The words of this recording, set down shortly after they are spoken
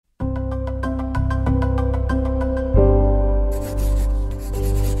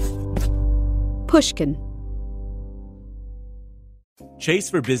Pushkin. Chase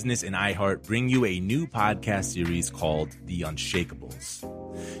for Business and iHeart bring you a new podcast series called The Unshakables.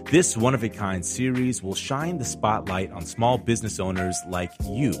 This one-of-a-kind series will shine the spotlight on small business owners like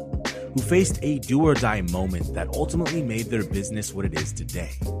you, who faced a do-or-die moment that ultimately made their business what it is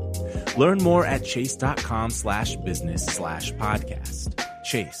today. Learn more at chase.com/business/podcast.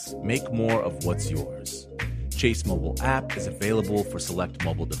 Chase, make more of what's yours. Chase mobile app is available for select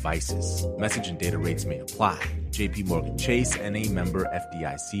mobile devices. Message and data rates may apply. JP Morgan Chase, N.A. member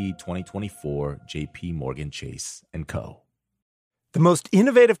FDIC 2024, JP Morgan Chase & Co. The most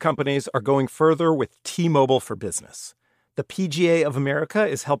innovative companies are going further with T-Mobile for Business. The PGA of America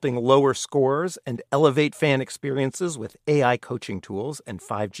is helping lower scores and elevate fan experiences with AI coaching tools and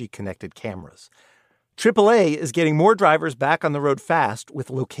 5G connected cameras. AAA is getting more drivers back on the road fast with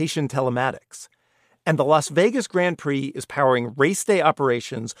location telematics. And the Las Vegas Grand Prix is powering race day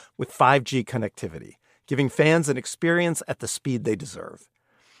operations with 5G connectivity, giving fans an experience at the speed they deserve.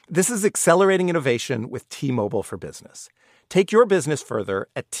 This is accelerating innovation with T-Mobile for Business. Take your business further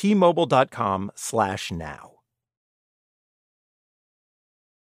at T-Mobile.com/now.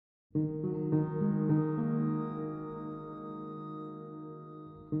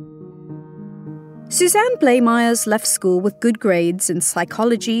 Suzanne Blamires left school with good grades in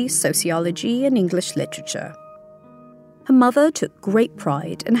psychology, sociology, and English literature. Her mother took great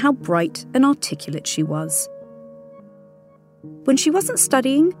pride in how bright and articulate she was. When she wasn't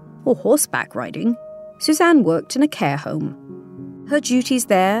studying or horseback riding, Suzanne worked in a care home. Her duties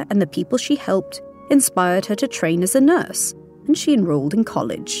there and the people she helped inspired her to train as a nurse, and she enrolled in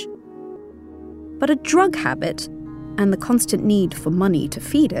college. But a drug habit and the constant need for money to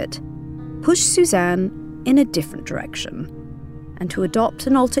feed it pushed Suzanne in a different direction, and to adopt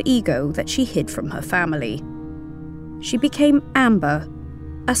an alter ego that she hid from her family. She became Amber,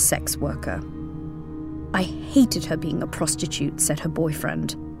 a sex worker. "I hated her being a prostitute," said her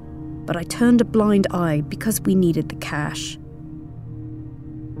boyfriend, "but I turned a blind eye because we needed the cash."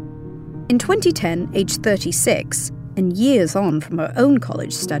 In 2010, aged 36, and years on from her own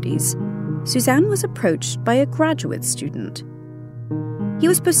college studies, Suzanne was approached by a graduate student. He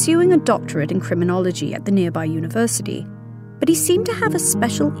was pursuing a doctorate in criminology at the nearby university, but he seemed to have a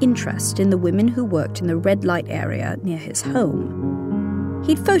special interest in the women who worked in the red light area near his home.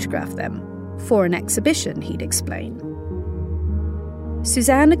 He'd photograph them for an exhibition, he'd explain.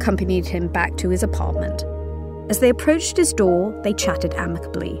 Suzanne accompanied him back to his apartment. As they approached his door, they chatted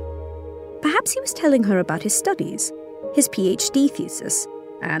amicably. Perhaps he was telling her about his studies, his PhD thesis,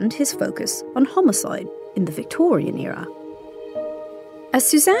 and his focus on homicide in the Victorian era. As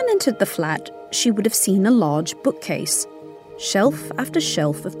Suzanne entered the flat, she would have seen a large bookcase, shelf after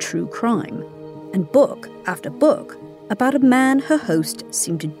shelf of true crime, and book after book about a man her host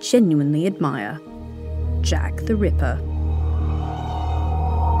seemed to genuinely admire, Jack the Ripper.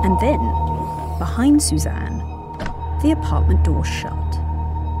 And then, behind Suzanne, the apartment door shut.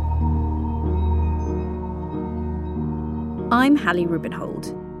 I'm Hallie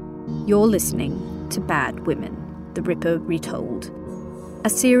Rubenhold. You're listening to Bad Women, The Ripper Retold, a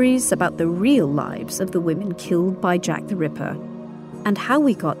series about the real lives of the women killed by Jack the Ripper and how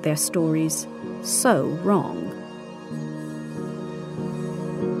we got their stories so wrong.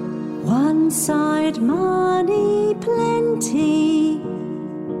 One side money plenty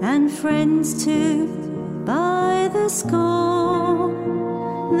and friends to buy the score.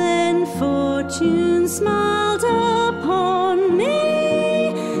 Then fortune smiled upon me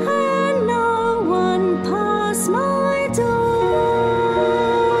and no one passed my door.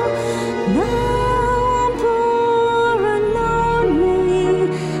 Now I'm poor and lonely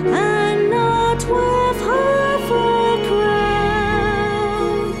and not worth half a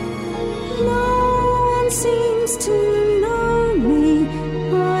crown. No one seems to know me.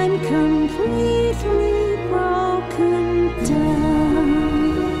 I'm completely broken down.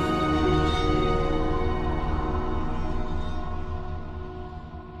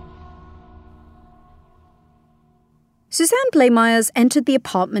 Suzanne Blamires entered the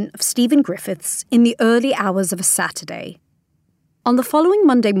apartment of Stephen Griffiths in the early hours of a Saturday. On the following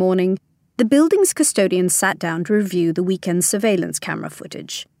Monday morning, the building's custodian sat down to review the weekend's surveillance camera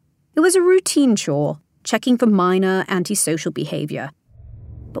footage. It was a routine chore, checking for minor antisocial behavior.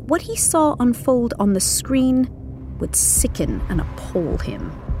 But what he saw unfold on the screen would sicken and appall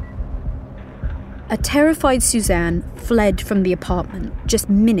him. A terrified Suzanne fled from the apartment just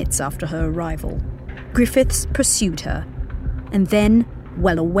minutes after her arrival. Griffiths pursued her, and then,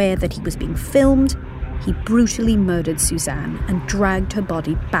 well aware that he was being filmed, he brutally murdered Suzanne and dragged her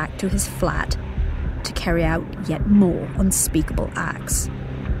body back to his flat to carry out yet more unspeakable acts.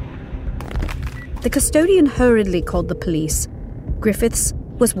 The custodian hurriedly called the police. Griffiths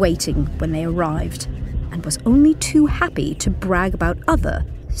was waiting when they arrived and was only too happy to brag about other,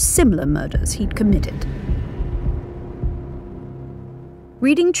 similar murders he'd committed.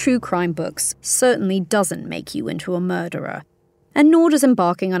 Reading true crime books certainly doesn't make you into a murderer, and nor does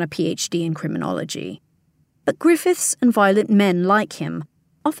embarking on a PhD in criminology. But Griffiths and violent men like him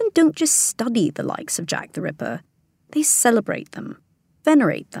often don't just study the likes of Jack the Ripper. They celebrate them,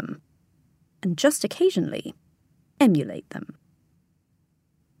 venerate them, and just occasionally emulate them.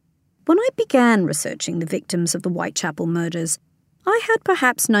 When I began researching the victims of the Whitechapel murders, I had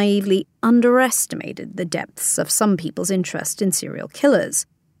perhaps naively underestimated the depths of some people's interest in serial killers,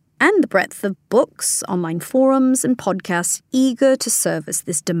 and the breadth of books, online forums, and podcasts eager to service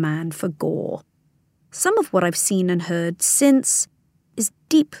this demand for gore. Some of what I've seen and heard since is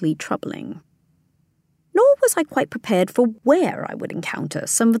deeply troubling. Nor was I quite prepared for where I would encounter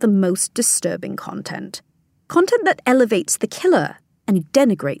some of the most disturbing content. Content that elevates the killer and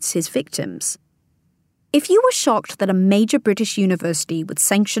denigrates his victims. If you were shocked that a major British university would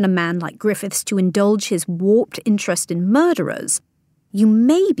sanction a man like Griffiths to indulge his warped interest in murderers, you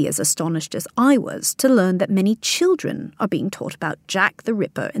may be as astonished as I was to learn that many children are being taught about Jack the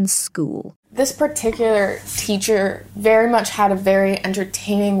Ripper in school. This particular teacher very much had a very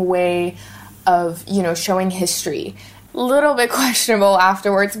entertaining way of, showing history. A little bit questionable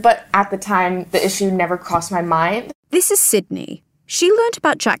afterwards, but at the time, the issue never crossed my mind. This is Sydney. She learnt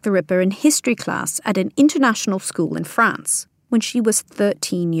about Jack the Ripper in history class at an international school in France when she was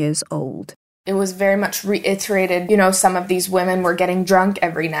 13 years old. It was very much reiterated, some of these women were getting drunk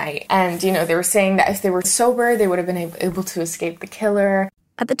every night. And, they were saying that if they were sober, they would have been able to escape the killer.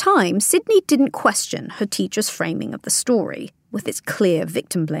 At the time, Sydney didn't question her teacher's framing of the story, with its clear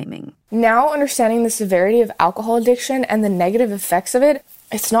victim blaming. Now, understanding the severity of alcohol addiction and the negative effects of it,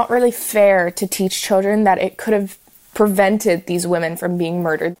 it's not really fair to teach children that it could have prevented these women from being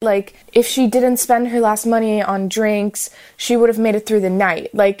murdered. Like, if she didn't spend her last money on drinks, she would have made it through the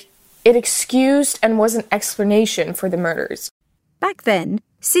night. Like, it excused and was an explanation for the murders. Back then,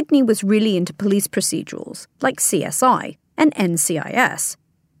 Sydney was really into police procedurals, like CSI and NCIS.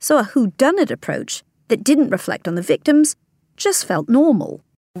 So a whodunit approach that didn't reflect on the victims just felt normal.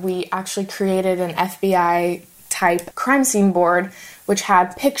 We actually created an FBI-type crime scene board, which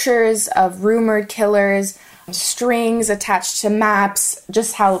had pictures of rumored killers, strings attached to maps,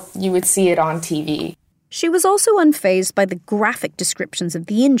 just how you would see it on TV. She was also unfazed by the graphic descriptions of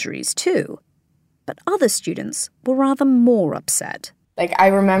the injuries, too. But other students were rather more upset. Like, I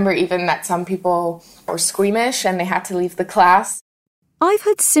remember even that some people were squeamish and they had to leave the class. I've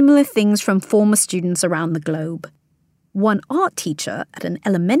heard similar things from former students around the globe. One art teacher at an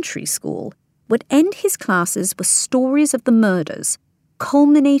elementary school would end his classes with stories of the murders,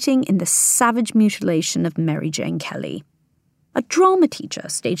 culminating in the savage mutilation of Mary Jane Kelly. A drama teacher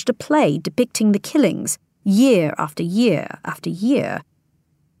staged a play depicting the killings year after year after year.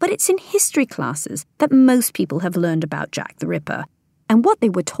 But it's in history classes that most people have learned about Jack the Ripper, and what they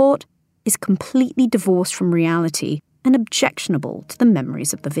were taught is completely divorced from reality and objectionable to the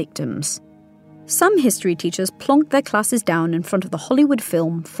memories of the victims. Some history teachers plonked their classes down in front of the Hollywood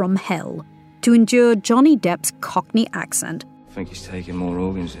film From Hell to endure Johnny Depp's Cockney accent I think he's taking more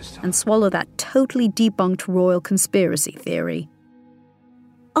organs this time. and swallow that totally debunked royal conspiracy theory.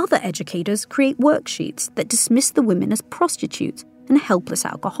 Other educators create worksheets that dismiss the women as prostitutes and helpless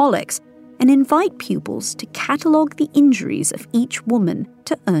alcoholics and invite pupils to catalogue the injuries of each woman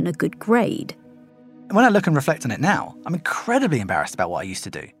to earn a good grade. When I look and reflect on it now, I'm incredibly embarrassed about what I used to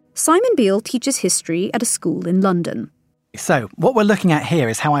do. Simon Beale teaches history at a school in London. So, what we're looking at here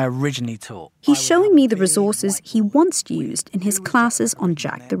is how I originally taught. He's showing me the resources he once used in his classes on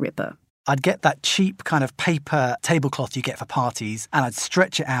Jack the Ripper. I'd get that cheap kind of paper tablecloth you get for parties, and I'd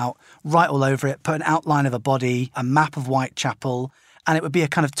stretch it out, write all over it, put an outline of a body, a map of Whitechapel, and it would be a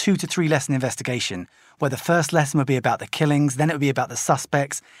kind of 2 to 3 lesson investigation, where the first lesson would be about the killings, then it would be about the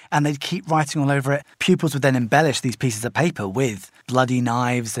suspects, and they'd keep writing all over it. Pupils would then embellish these pieces of paper with bloody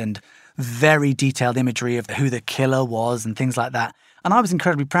knives and very detailed imagery of who the killer was and things like that. And I was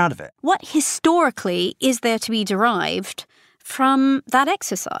incredibly proud of it. What historically is there to be derived from that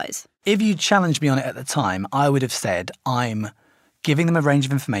exercise? If you challenged me on it at the time, I would have said I'm giving them a range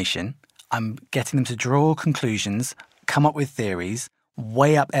of information, I'm getting them to draw conclusions, come up with theories,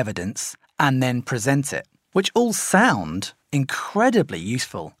 weigh up evidence, and then present it, which all sound incredibly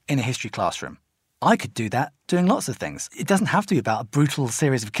useful in a history classroom. I could do that doing lots of things. It doesn't have to be about a brutal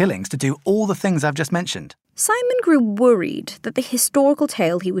series of killings to do all the things I've just mentioned. Simon grew worried that the historical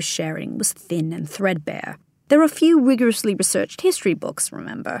tale he was sharing was thin and threadbare. There are few rigorously researched history books,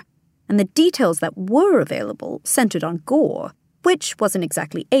 remember, and the details that were available centered on gore, which wasn't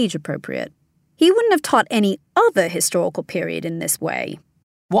exactly age-appropriate. He wouldn't have taught any other historical period in this way.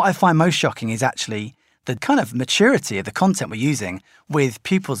 What I find most shocking is actually the kind of maturity of the content we're using with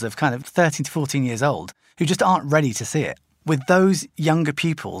pupils of kind of 13 to 14 years old who just aren't ready to see it. With those younger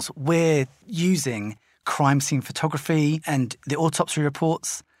pupils, we're using crime scene photography and the autopsy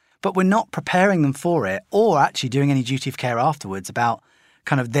reports, but we're not preparing them for it or actually doing any duty of care afterwards about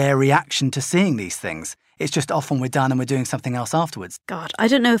kind of their reaction to seeing these things. It's just often we're done and we're doing something else afterwards. God, I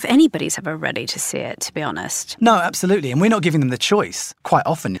don't know if anybody's ever ready to see it, to be honest. No, absolutely. And we're not giving them the choice. Quite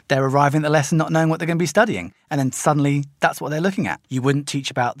often, they're arriving at the lesson not knowing what they're going to be studying. And then suddenly, that's what they're looking at. You wouldn't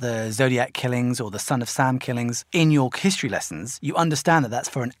teach about the Zodiac killings or the Son of Sam killings in your history lessons. You understand that that's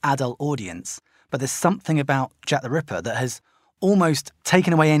for an adult audience. But there's something about Jack the Ripper that has almost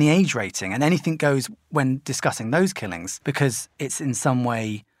taken away any age rating, and anything goes when discussing those killings because it's in some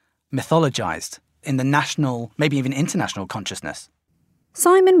way mythologized in the national, maybe even international consciousness.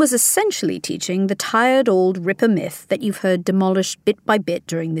 Simon was essentially teaching the tired old Ripper myth that you've heard demolished bit by bit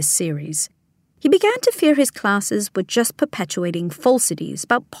during this series. He began to fear his classes were just perpetuating falsities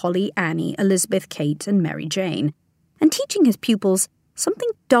about Polly, Annie, Elizabeth, Kate, and Mary Jane, and teaching his pupils something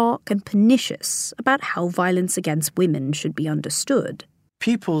dark and pernicious about how violence against women should be understood.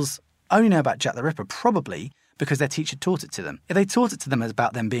 Pupils only know about Jack the Ripper probably because their teacher taught it to them. If they taught it to them as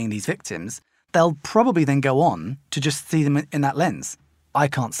about them being these victims, they'll probably then go on to just see them in that lens. I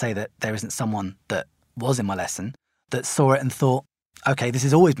can't say that there isn't someone that was in my lesson that saw it and thought, okay, this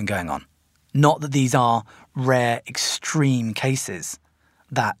has always been going on. Not that these are rare, extreme cases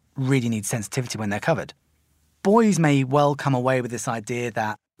that really need sensitivity when they're covered. Boys may well come away with this idea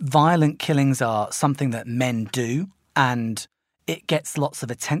that violent killings are something that men do and it gets lots of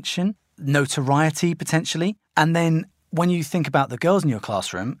attention, notoriety potentially. And then when you think about the girls in your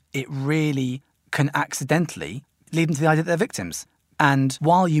classroom, it really can accidentally lead them to the idea that they're victims. And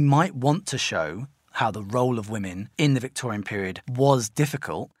while you might want to show how the role of women in the Victorian period was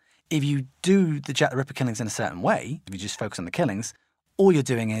difficult, if you do the Jack the Ripper killings in a certain way, if you just focus on the killings, all you're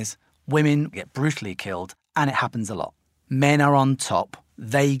doing is women get brutally killed, and it happens a lot. Men are on top.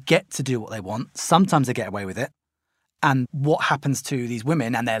 They get to do what they want. Sometimes they get away with it. And what happens to these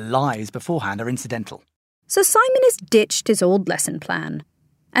women and their lives beforehand are incidental. So Simon has ditched his old lesson plan,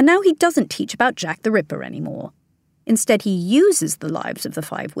 and now he doesn't teach about Jack the Ripper anymore. Instead, he uses the lives of the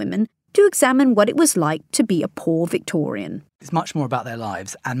 5 women to examine what it was like to be a poor Victorian. It's much more about their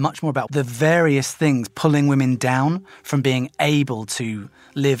lives and much more about the various things pulling women down from being able to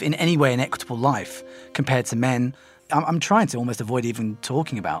live in any way an equitable life compared to men. I'm trying to almost avoid even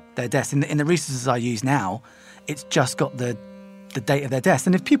talking about their deaths. In the resources I use now, it's just got the date of their deaths.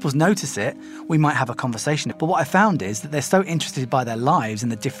 And if pupils notice it, we might have a conversation. But what I found is that they're so interested by their lives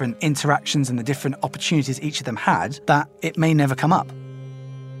and the different interactions and the different opportunities each of them had that it may never come up.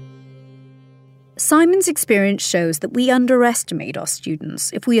 Simon's experience shows that we underestimate our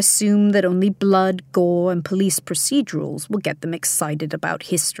students if we assume that only blood, gore, and police procedurals will get them excited about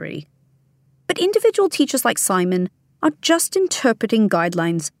history. But individual teachers like Simon are just interpreting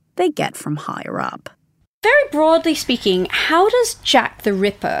guidelines they get from higher up. Very broadly speaking, how does Jack the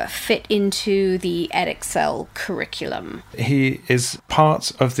Ripper fit into the Edexcel curriculum? He is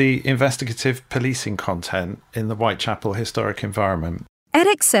part of the investigative policing content in the Whitechapel historic environment.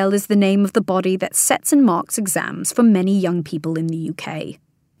 Edexcel is the name of the body that sets and marks exams for many young people in the UK.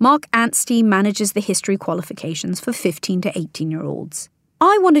 Mark Anstey manages the history qualifications for 15 to 18-year-olds.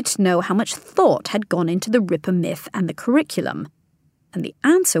 I wanted to know how much thought had gone into the Ripper myth and the curriculum. And the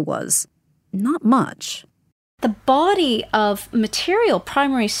answer was, not much. The body of material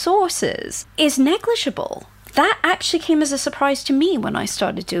primary sources is negligible. That actually came as a surprise to me when I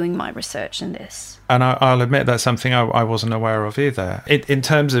started doing my research in this. And I'll admit that's something I wasn't aware of either. In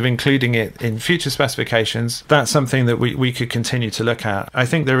terms of including it in future specifications, that's something that we could continue to look at. I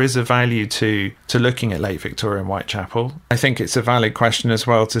think there is a value to looking at late Victorian Whitechapel. I think it's a valid question as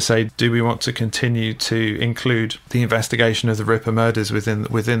well to say, do we want to continue to include the investigation of the Ripper murders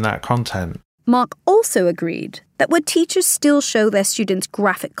within that content? Mark also agreed that where teachers still show their students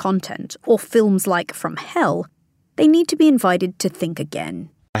graphic content or films like From Hell, they need to be invited to think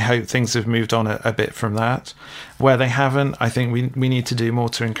again. I hope things have moved on a bit from that. Where they haven't, I think we need to do more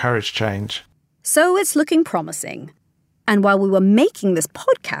to encourage change. So it's looking promising. And while we were making this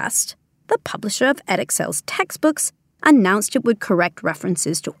podcast, the publisher of Edexcel's textbooks announced it would correct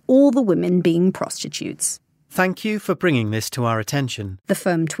references to all the women being prostitutes. Thank you for bringing this to our attention. The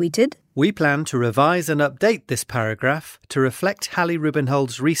firm tweeted, We plan to revise and update this paragraph to reflect Hallie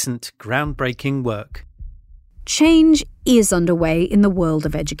Rubenhold's recent groundbreaking work. change is underway in the world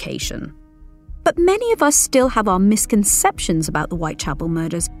of education. But many of us still have our misconceptions about the Whitechapel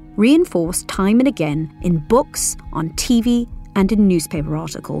murders reinforced time and again in books, on TV, and in newspaper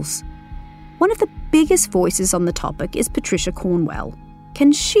articles. One of the biggest voices on the topic is Patricia Cornwell.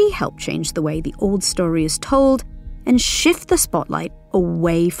 Can she help change the way the old story is told and shift the spotlight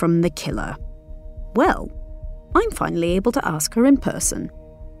away from the killer? Well, I'm finally able to ask her in person.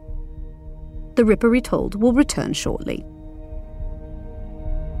 The Ripper Retold will return shortly.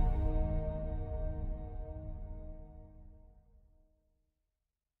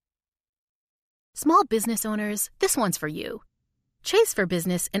 Small business owners, this one's for you. Chase for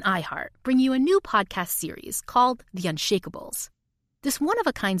Business and iHeart bring you a new podcast series called The Unshakables. This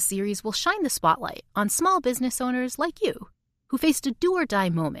one-of-a-kind series will shine the spotlight on small business owners like you, who faced a do-or-die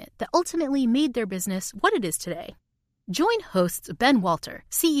moment that ultimately made their business what it is today. Join hosts Ben Walter,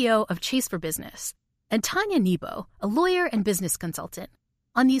 CEO of Chase for Business, and Tanya Nebo, a lawyer and business consultant,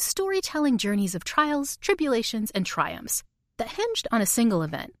 on these storytelling journeys of trials, tribulations, and triumphs that hinged on a single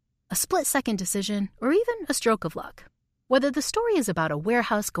event, a split-second decision, or even a stroke of luck. Whether the story is about a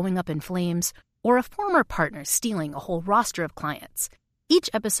warehouse going up in flames or a former partner stealing a whole roster of clients, each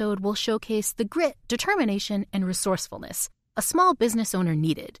episode will showcase the grit, determination, and resourcefulness a small business owner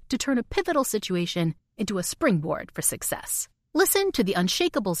needed to turn a pivotal situation into a springboard for success. Listen to The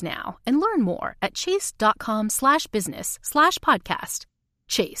Unshakables now and learn more at chase.com/business/podcast.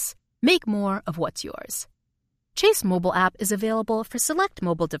 Chase. Make more of what's yours. Chase mobile app is available for select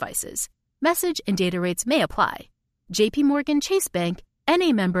mobile devices. Message and data rates may apply. J.P. Morgan Chase Bank,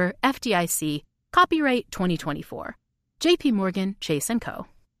 N.A. member, FDIC, copyright 2024. J.P. Morgan Chase & Co.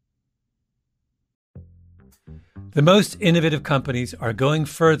 The most innovative companies are going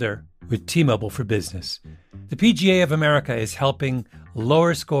further with T-Mobile for Business. The PGA of America is helping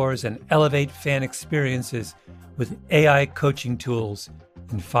lower scores and elevate fan experiences with AI coaching tools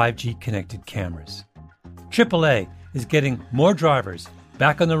and 5G connected cameras. AAA is getting more drivers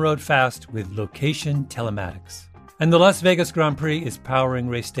back on the road fast with location telematics. And the Las Vegas Grand Prix is powering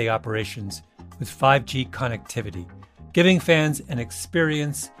race day operations with 5G connectivity, giving fans an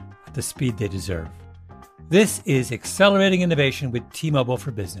experience at the speed they deserve. This is accelerating innovation with T-Mobile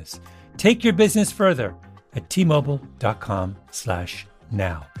for Business. Take your business further at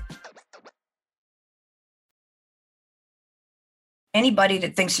T-Mobile.com/now. Anybody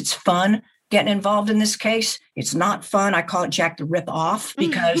that thinks it's fun getting involved in this case, it's not fun. I call it Jack the Rip Off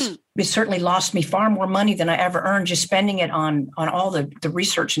because it certainly lost me far more money than I ever earned just spending it on all the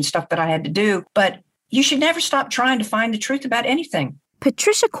research and stuff that I had to do. But you should never stop trying to find the truth about anything.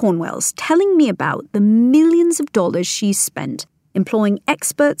 Patricia Cornwell's telling me about the millions of dollars she's spent employing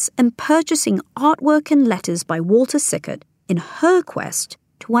experts and purchasing artwork and letters by Walter Sickert in her quest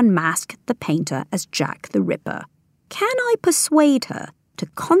to unmask the painter as Jack the Ripper. Can I persuade her to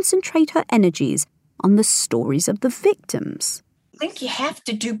concentrate her energies on the stories of the victims? I think you have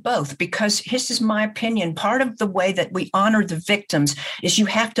to do both because this is my opinion. Part of the way that we honor the victims is you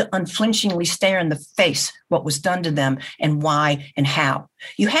have to unflinchingly stare in the face what was done to them and why and how.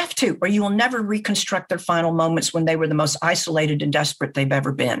 You have to, or you will never reconstruct their final moments when they were the most isolated and desperate they've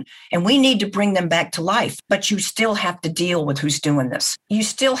ever been. And we need to bring them back to life, but you still have to deal with who's doing this. You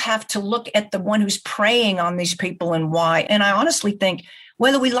still have to look at the one who's preying on these people and why. And I honestly think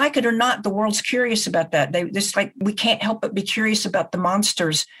whether we like it or not, the world's curious about that. We can't help but be curious about the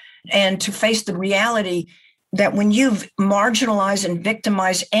monsters and to face the reality that when you've marginalized and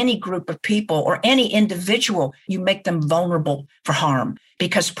victimized any group of people or any individual, you make them vulnerable for harm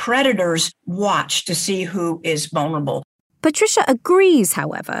because predators watch to see who is vulnerable. Patricia agrees,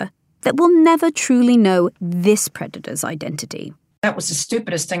 however, that we'll never truly know this predator's identity. That was the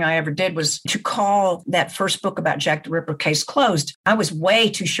stupidest thing I ever did was to call that first book about Jack the Ripper case closed. I was way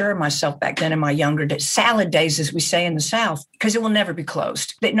too sure of myself back then in my younger days, salad days, as we say in the South, because it will never be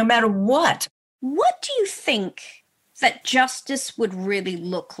closed. No matter what. What do you think that justice would really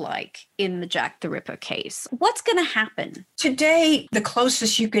look like in the Jack the Ripper case? What's going to happen? Today, the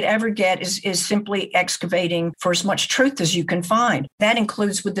closest you could ever get is simply excavating for as much truth as you can find. That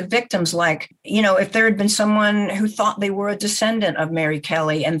includes with the victims, like, if there had been someone who thought they were a descendant of Mary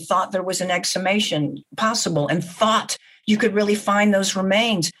Kelly and thought there was an exhumation possible and thought you could really find those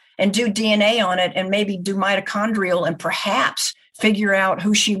remains and do DNA on it and maybe do mitochondrial and perhaps figure out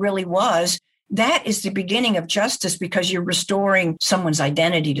who she really was. That is the beginning of justice because you're restoring someone's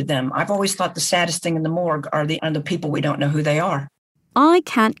identity to them. I've always thought the saddest thing in the morgue are the people we don't know who they are. I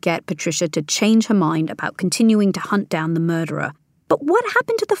can't get Patricia to change her mind about continuing to hunt down the murderer. But what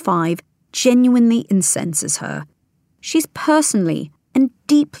happened to the 5 genuinely incenses her. She's personally and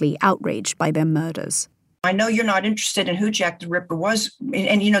deeply outraged by their murders. I know you're not interested in who Jack the Ripper was.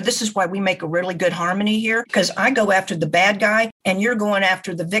 And, you know, this is why we make a really good harmony here, because I go after the bad guy and you're going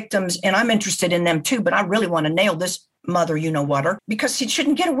after the victims, and I'm interested in them too, but I really want to nail this mother, you know what her, because he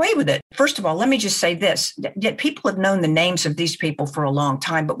shouldn't get away with it. First of all, let me just say this, that people have known the names of these people for a long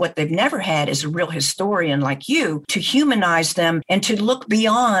time, but what they've never had is a real historian like you to humanize them and to look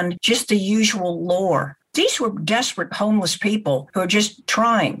beyond just the usual lore. These were desperate homeless people who are just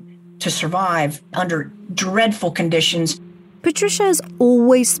trying to survive under dreadful conditions. Patricia has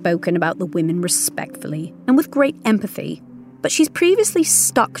always spoken about the women respectfully and with great empathy, but she's previously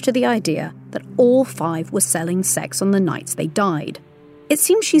stuck to the idea that all 5 were selling sex on the nights they died. It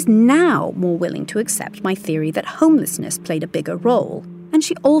seems she's now more willing to accept my theory that homelessness played a bigger role, and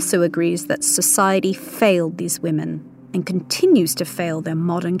she also agrees that society failed these women and continues to fail their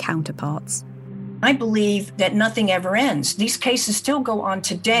modern counterparts. I believe that nothing ever ends. These cases still go on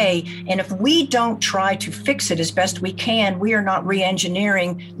today, and if we don't try to fix it as best we can, we are not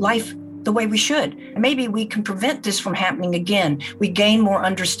re-engineering life the way we should. Maybe we can prevent this from happening again. We gain more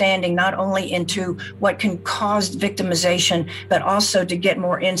understanding not only into what can cause victimization, but also to get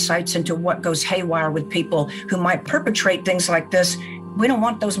more insights into what goes haywire with people who might perpetrate things like this. We don't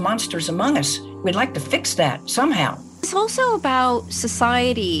want those monsters among us. We'd like to fix that somehow. It's also about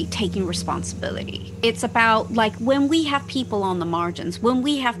society taking responsibility. It's about, like, when we have people on the margins, when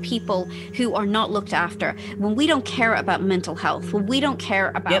we have people who are not looked after, when we don't care about mental health, when we don't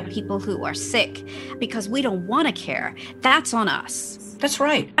care about people who are sick because we don't want to care, that's on us. That's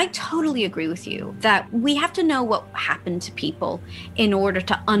right. I totally agree with you that we have to know what happened to people in order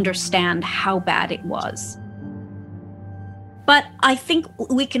to understand how bad it was. But I think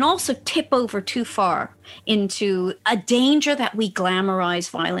we can also tip over too far into a danger that we glamorize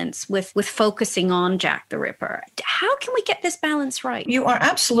violence with focusing on Jack the Ripper. How can we get this balance right? You are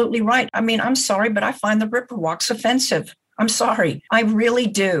absolutely right. I mean, I'm sorry, but I find the Ripper walks offensive. I'm sorry. I really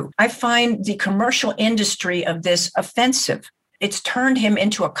do. I find the commercial industry of this offensive. It's turned him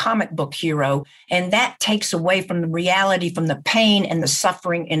into a comic book hero, and that takes away from the reality, from the pain and the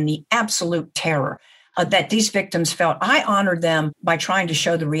suffering and the absolute terror that these victims felt. I honored them by trying to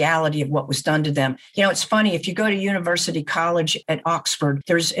show the reality of what was done to them. You know, it's funny, if you go to University College at Oxford,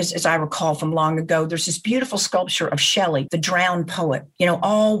 there's, as I recall from long ago, there's this beautiful sculpture of Shelley, the drowned poet, you know,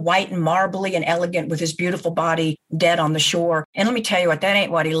 all white and marbly and elegant with his beautiful body dead on the shore. And let me tell you what, that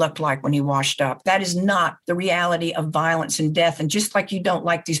ain't what he looked like when he washed up. That is not the reality of violence and death. And just like you don't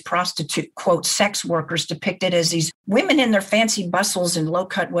like these prostitute, quote, sex workers depicted as these women in their fancy bustles and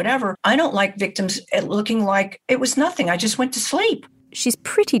low-cut whatever, I don't like victims looking like it was nothing. I just went to sleep. She's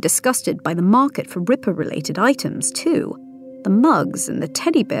pretty disgusted by the market for Ripper-related items, too. The mugs and the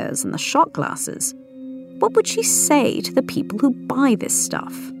teddy bears and the shot glasses. What would she say to the people who buy this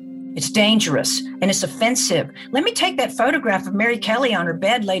stuff? It's dangerous and it's offensive. Let me take that photograph of Mary Kelly on her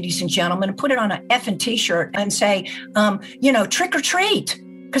bed, ladies and gentlemen, and put it on an effing t-shirt and say, trick or treat.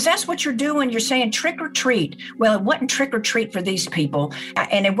 Because that's what you're doing. You're saying trick or treat. Well, it wasn't trick or treat for these people.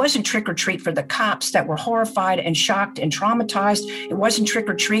 And it wasn't trick or treat for the cops that were horrified and shocked and traumatized. It wasn't trick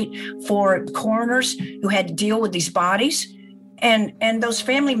or treat for coroners who had to deal with these bodies. And those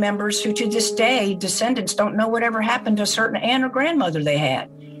family members who to this day, descendants don't know whatever happened to a certain aunt or grandmother they had.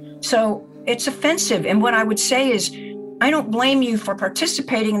 So it's offensive. And what I would say is, I don't blame you for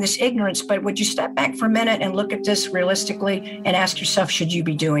participating in this ignorance, but would you step back for a minute and look at this realistically and ask yourself, should you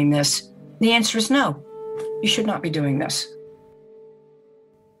be doing this? The answer is no. You should not be doing this.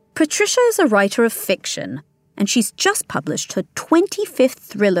 Patricia is a writer of fiction, and she's just published her 25th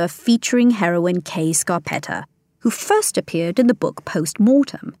thriller featuring heroine Kay Scarpetta, who first appeared in the book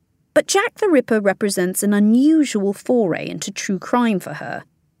Post-Mortem. But Jack the Ripper represents an unusual foray into true crime for her.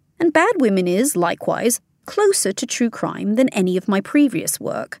 And Bad Women is, likewise, closer to true crime than any of my previous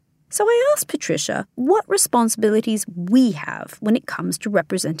work. So I asked Patricia what responsibilities we have when it comes to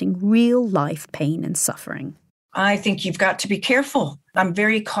representing real-life pain and suffering. I think you've got to be careful. I'm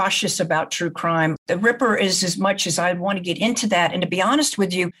very cautious about true crime. The Ripper is as much as I want to get into that. And to be honest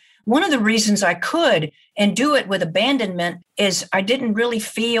with you, one of the reasons I could and do it with abandonment is I didn't really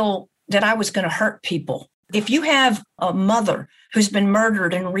feel that I was going to hurt people. If you have a mother who's been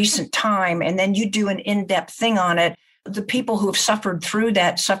murdered in recent time and then you do an in-depth thing on it, the people who have suffered through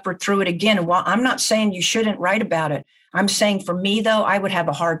that suffered through it again. And while I'm not saying you shouldn't write about it, I'm saying for me, though, I would have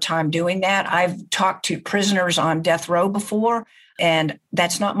a hard time doing that. I've talked to prisoners on death row before, and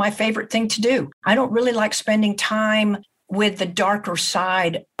that's not my favorite thing to do. I don't really like spending time with the darker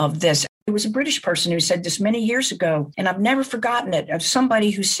side of this. There was a British person who said this many years ago, and I've never forgotten it, of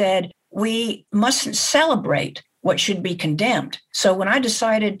somebody who said, we mustn't celebrate what should be condemned. So when I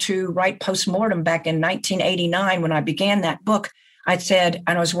decided to write Postmortem back in 1989, when I began that book, I said,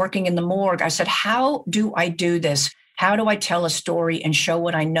 and I was working in the morgue, I said, how do I do this? How do I tell a story and show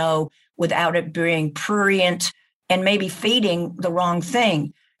what I know without it being prurient and maybe feeding the wrong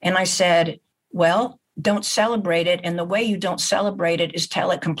thing? And I said, well, don't celebrate it. And the way you don't celebrate it is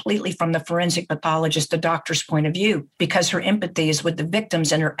tell it completely from the forensic pathologist, the doctor's point of view, because her empathy is with the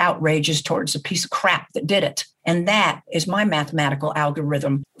victims and her outrage is towards the piece of crap that did it. And that is my mathematical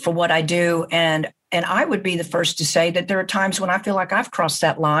algorithm for what I do. And I would be the first to say that there are times when I feel like I've crossed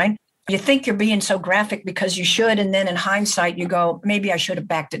that line. You think you're being so graphic because you should. And then in hindsight, you go, maybe I should have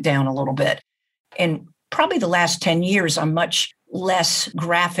backed it down a little bit. And probably the last 10 years, I'm much less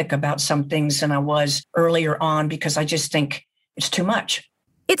graphic about some things than I was earlier on because I just think it's too much.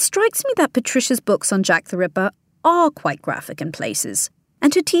 It strikes me that Patricia's books on Jack the Ripper are quite graphic in places,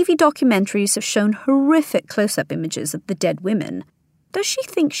 and her TV documentaries have shown horrific close-up images of the dead women. Does she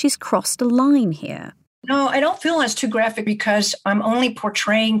think she's crossed a line here? No, I don't feel it's too graphic because I'm only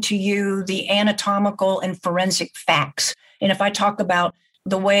portraying to you the anatomical and forensic facts. And if I talk about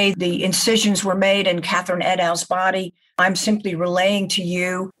the way the incisions were made in Catherine Edow's body, I'm simply relaying to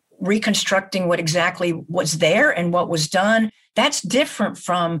you, reconstructing what exactly was there and what was done. That's different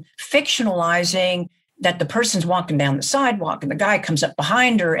from fictionalizing that the person's walking down the sidewalk and the guy comes up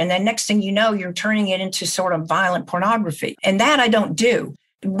behind her. And then next thing you know, you're turning it into sort of violent pornography. And that I don't do,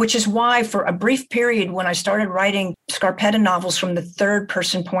 which is why for a brief period when I started writing Scarpetta novels from the third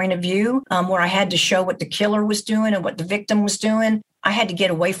person point of view, where I had to show what the killer was doing and what the victim was doing, I had to get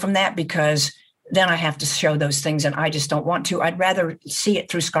away from that because then I have to show those things and I just don't want to. I'd rather see it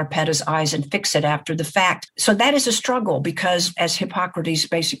through Scarpetta's eyes and fix it after the fact. So that is a struggle because, as Hippocrates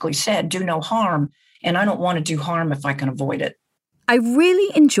basically said, do no harm. And I don't want to do harm if I can avoid it. I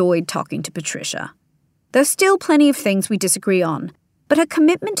really enjoyed talking to Patricia. There's still plenty of things we disagree on, but her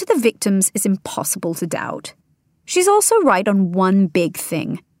commitment to the victims is impossible to doubt. She's also right on one big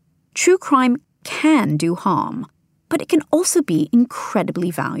thing. True crime can do harm, but it can also be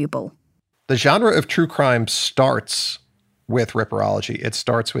incredibly valuable. The genre of true crime starts with Ripperology. It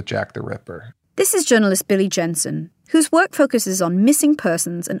starts with Jack the Ripper. This is journalist Billy Jensen, whose work focuses on missing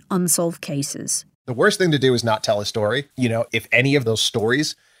persons and unsolved cases. The worst thing to do is not tell a story. You know, if any of those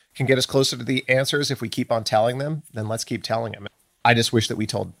stories can get us closer to the answers, if we keep on telling them, then let's keep telling them. I just wish that we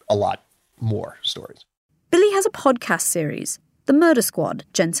told a lot more stories. Billy has a podcast series, The Murder Squad,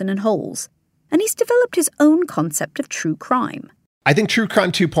 Jensen and Holes, and he's developed his own concept of true crime. I think True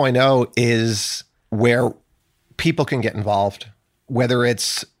Crime 2.0 is where people can get involved, whether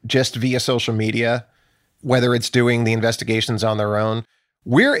it's just via social media, whether it's doing the investigations on their own.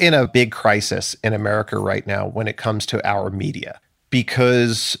 We're in a big crisis in America right now when it comes to our media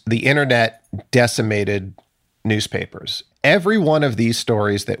because the internet decimated newspapers. Every one of these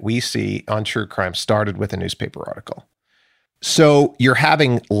stories that we see on true crime started with a newspaper article. So you're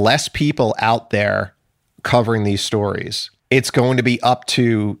having less people out there covering these stories. It's going to be up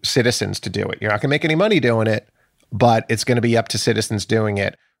to citizens to do it. You're not going to make any money doing it, but it's going to be up to citizens doing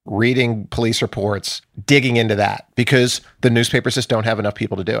it, reading police reports, digging into that, because the newspapers just don't have enough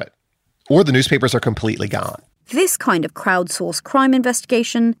people to do it. Or the newspapers are completely gone. This kind of crowdsourced crime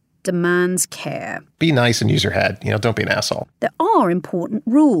investigation demands care. Be nice and use your head. Don't be an asshole. There are important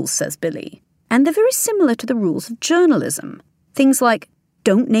rules, says Billy, and they're very similar to the rules of journalism. Things like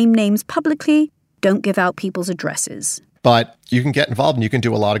don't name names publicly, don't give out people's addresses. But you can get involved and you can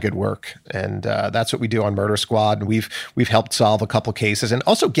do a lot of good work. And that's what we do on Murder Squad. And we've helped solve a couple cases and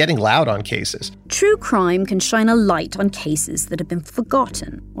also getting loud on cases. True crime can shine a light on cases that have been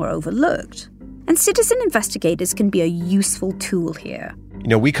forgotten or overlooked. And citizen investigators can be a useful tool here.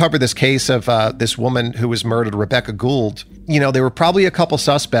 We covered this case of this woman who was murdered, Rebecca Gould. There were probably a couple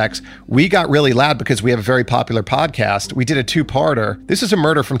suspects. We got really loud because we have a very popular podcast. We did a two-parter. This is a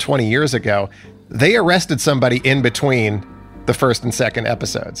murder from 20 years ago. They arrested somebody in between the first and second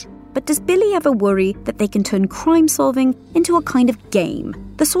episodes. But does Billy ever worry that they can turn crime solving into a kind of game?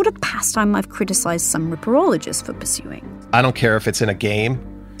 The sort of pastime I've criticized some ripperologists for pursuing. I don't care if it's in a game.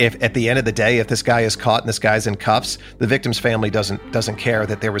 If at the end of the day, if this guy is caught and this guy's in cuffs, the victim's family doesn't care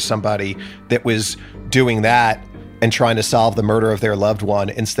that there was somebody that was doing that and trying to solve the murder of their loved one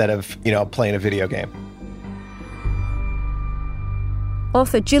instead of, playing a video game.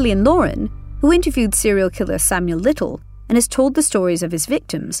 Author Gillian Lauren, who interviewed serial killer Samuel Little and has told the stories of his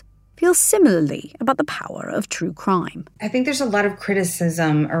victims, feels similarly about the power of true crime. I think there's a lot of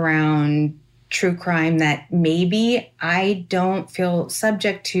criticism around true crime that maybe I don't feel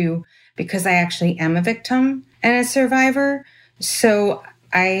subject to because I actually am a victim and a survivor. So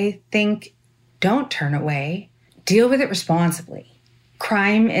I think don't turn away. deal with it responsibly.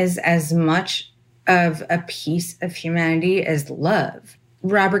 Crime is as much of a piece of humanity as love.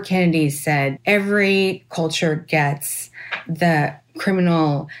 Robert Kennedy said, every culture gets the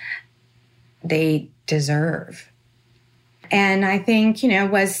criminal they deserve. And I think,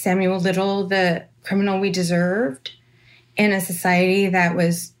 was Samuel Little the criminal we deserved in a society that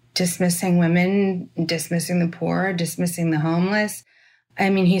was dismissing women, dismissing the poor, dismissing the homeless? I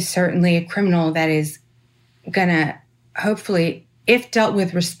mean, he's certainly a criminal that is going to, hopefully, if dealt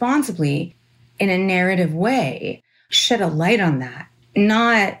with responsibly in a narrative way, shed a light on that,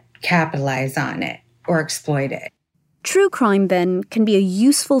 not capitalize on it or exploit it. True crime, then, can be a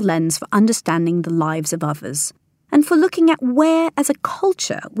useful lens for understanding the lives of others and for looking at where, as a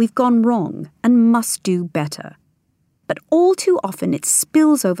culture, we've gone wrong and must do better. But all too often it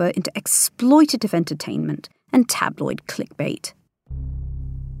spills over into exploitative entertainment and tabloid clickbait.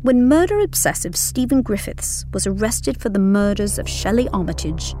 When murder-obsessive Stephen Griffiths was arrested for the murders of Shelley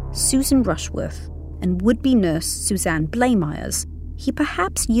Armitage, Susan Rushworth, and would-be nurse Suzanne Blamires, he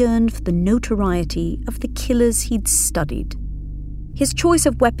perhaps yearned for the notoriety of the killers he'd studied. His choice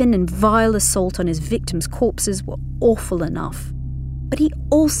of weapon and vile assault on his victims' corpses were awful enough, but he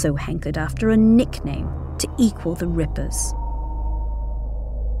also hankered after a nickname to equal the Rippers.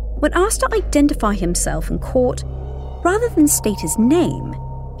 When asked to identify himself in court, rather than state his name,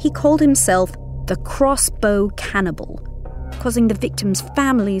 he called himself the Crossbow Cannibal, causing the victims'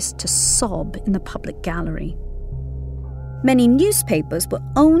 families to sob in the public gallery. Many newspapers were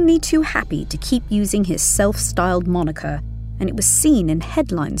only too happy to keep using his self-styled moniker, and it was seen in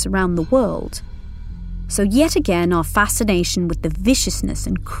headlines around the world. So yet again, our fascination with the viciousness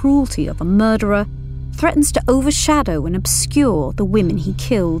and cruelty of a murderer threatens to overshadow and obscure the women he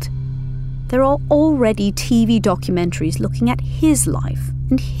killed. There are already TV documentaries looking at his life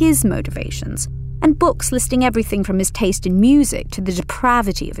and his motivations, and books listing everything from his taste in music to the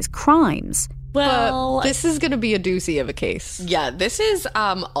depravity of his crimes. Well, this is going to be a doozy of a case. Yeah, this is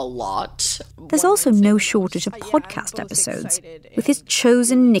a lot. There's also no shortage of podcast episodes with his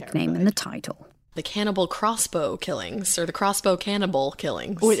chosen nickname in the title. The cannibal crossbow killings, or the crossbow cannibal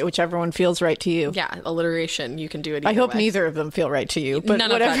killings. Whichever one feels right to you. Yeah, alliteration, you can do it either I hope way. Neither of them feel right to you, but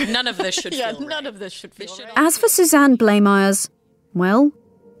none of this should feel right. None of this should feel right. As for Suzanne Blamires, well,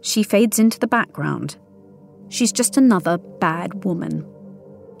 she fades into the background. She's just another bad woman.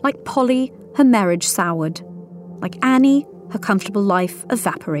 Like Polly, her marriage soured. Like Annie, her comfortable life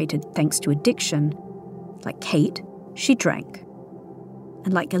evaporated thanks to addiction. Like Kate, she drank.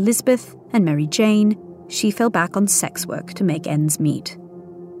 And like Elizabeth and Mary Jane, she fell back on sex work to make ends meet.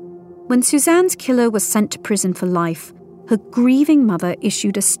 When Suzanne's killer was sent to prison for life, her grieving mother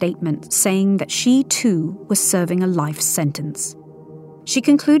issued a statement saying that she too was serving a life sentence. She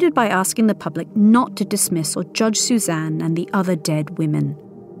concluded by asking the public not to dismiss or judge Suzanne and the other dead women.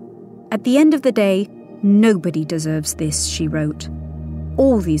 At the end of the day, nobody deserves this, she wrote.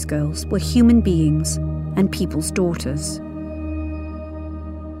 All these girls were human beings and people's daughters.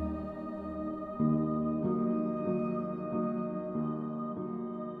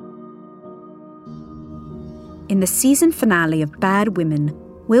 In the season finale of Bad Women,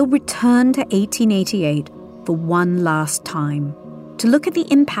 we'll return to 1888 for one last time to look at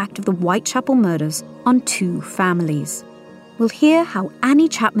the impact of the Whitechapel murders on two families. We'll hear how Annie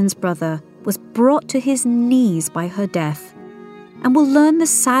Chapman's brother was brought to his knees by her death, and we'll learn the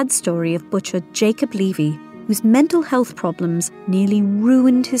sad story of butcher Jacob Levy, whose mental health problems nearly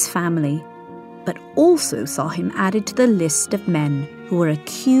ruined his family, but also saw him added to the list of men who were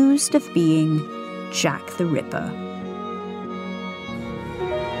accused of being Jack the Ripper.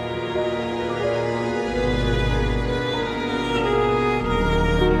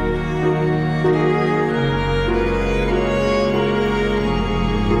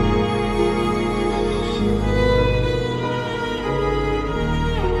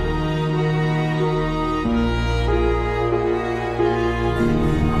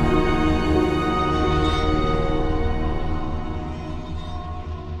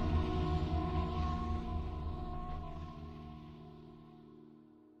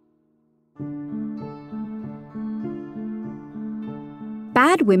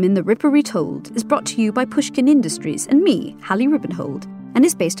 Bad Women, The Ripper Retold is brought to you by Pushkin Industries and me, Hallie Ribbenhold, and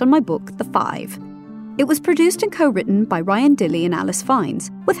is based on my book, The Five. It was produced and co-written by Ryan Dilley and Alice Fiennes,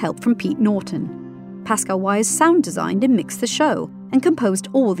 with help from Pete Norton. Pascal Wise sound designed and mixed the show, and composed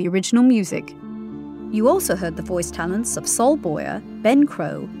all the original music. You also heard the voice talents of Sol Boyer, Ben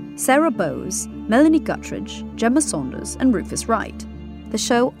Crow, Sarah Bowes, Melanie Guttridge, Gemma Saunders, and Rufus Wright. The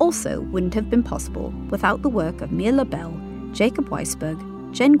show also wouldn't have been possible without the work of Mia LaBelle, Jacob Weisberg,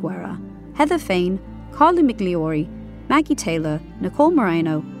 Jen Guerra, Heather Fain, Carly Migliori, Maggie Taylor, Nicole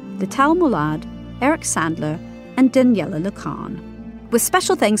Moreno, Lital Moulad, Eric Sandler, and Daniela Lacan. With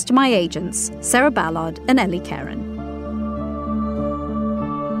special thanks to my agents, Sarah Ballard and Ellie Karen.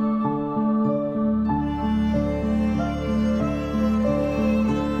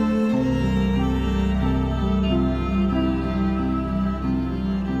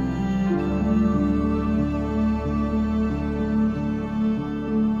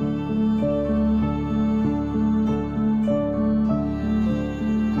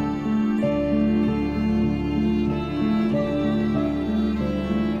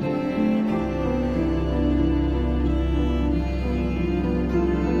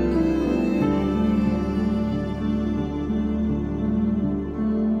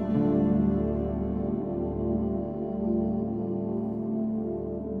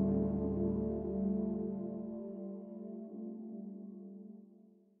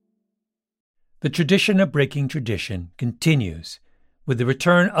 The tradition of breaking tradition continues with the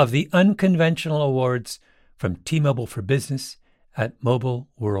return of the Unconventional Awards from T-Mobile for Business at Mobile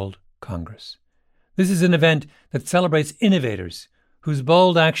World Congress. This is an event that celebrates innovators whose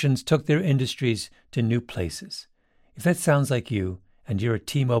bold actions took their industries to new places. If that sounds like you and you're a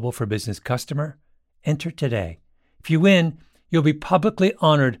T-Mobile for Business customer, enter today. If you win, you'll be publicly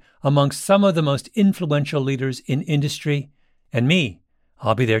honored amongst some of the most influential leaders in industry, and me,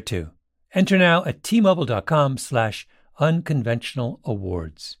 I'll be there too. Enter now at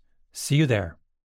tmobile.com/unconventionalawards. See you there.